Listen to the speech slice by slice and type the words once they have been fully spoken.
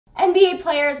NBA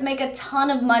players make a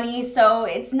ton of money, so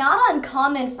it's not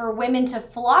uncommon for women to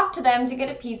flock to them to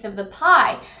get a piece of the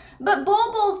pie. But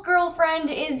Bol Bol's girlfriend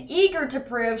is eager to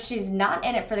prove she's not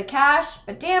in it for the cash,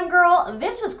 but damn girl,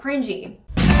 this was cringy.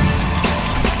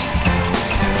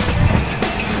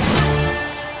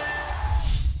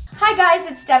 Hi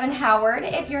guys, it's Devin Howard.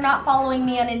 If you're not following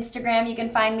me on Instagram, you can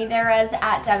find me there as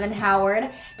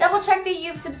 @DevinHoward. Double check that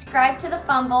you've subscribed to the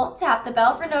Fumble, tap the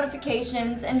bell for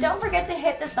notifications, and don't forget to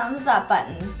hit the thumbs up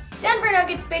button. Denver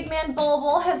Nuggets big man Bol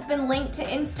Bol has been linked to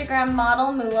Instagram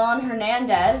model Mulan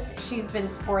Hernandez. She's been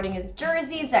sporting his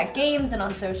jerseys at games and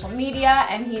on social media,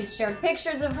 and he's shared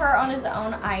pictures of her on his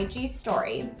own IG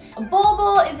story. Bol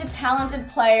Bol is a talented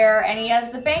player, and he has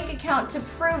the bank account to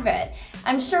prove it.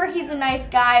 I'm sure he's a nice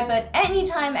guy, but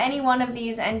anytime any one of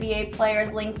these NBA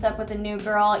players links up with a new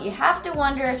girl, you have to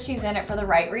wonder if she's in it for the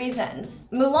right reasons.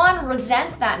 Mulan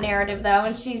resents that narrative though,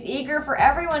 and she's eager for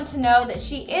everyone to know that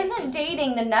she isn't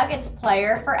dating the Nuggets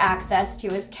player for access to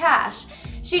his cash.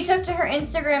 She took to her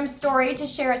Instagram story to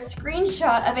share a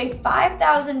screenshot of a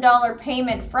 $5,000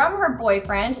 payment from her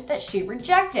boyfriend that she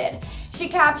rejected. She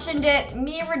captioned it,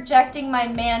 "Me rejecting my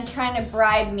man trying to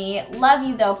bribe me. Love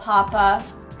you though, Papa."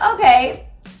 Okay,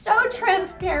 so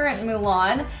transparent,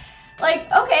 Mulan.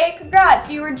 Like, okay, congrats,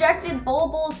 you rejected Bol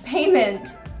Bol's payment.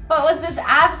 But was this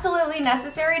absolutely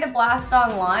necessary to blast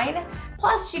online?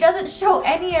 Plus, she doesn't show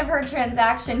any of her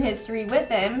transaction history with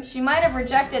him. She might have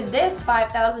rejected this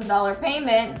 $5,000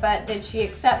 payment, but did she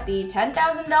accept the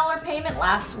 $10,000 payment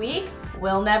last week?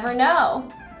 We'll never know.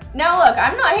 Now look,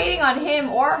 I'm not hating on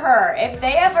him or her. If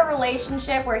they have a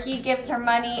relationship where he gives her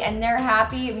money and they're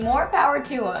happy, more power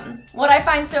to him. What I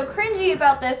find so cringy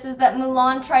about this is that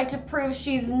Mulan tried to prove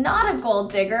she's not a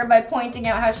gold digger by pointing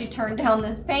out how she turned down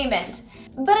this payment.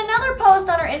 But another post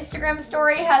on her Instagram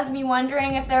story has me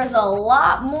wondering if there's a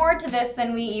lot more to this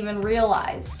than we even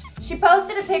realized. She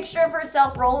posted a picture of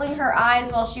herself rolling her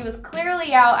eyes while she was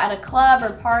clearly out at a club or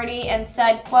party and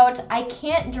said, quote, "I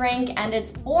can't drink and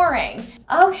it's boring."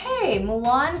 Okay,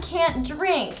 Mulan can't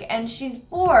drink and she's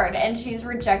bored and she's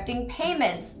rejecting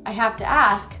payments. I have to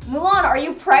ask, Mulan, are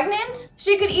you pregnant?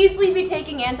 She could easily be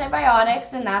taking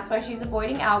antibiotics and that's why she's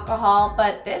avoiding alcohol,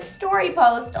 but this story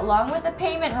post, along with a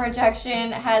payment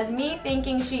rejection, has me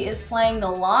thinking she is playing the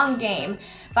long game.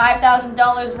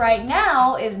 $5,000 right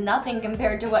now is nothing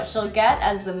compared to what she'll get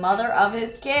as the mother of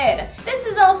his kid. This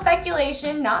is all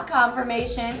speculation, not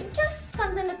confirmation, just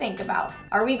something to think about.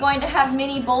 Are we going to have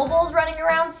mini Bol Bols running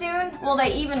around soon? Will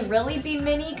they even really be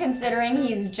mini considering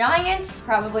he's giant?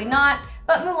 Probably not,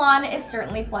 but Mulan is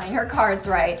certainly playing her cards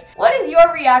right. What is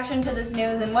your reaction to this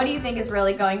news and what do you think is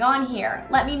really going on here?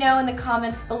 Let me know in the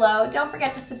comments below. Don't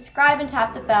forget to subscribe and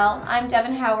tap the bell. I'm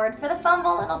Devin Howard for The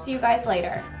Fumble and I'll see you guys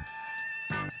later.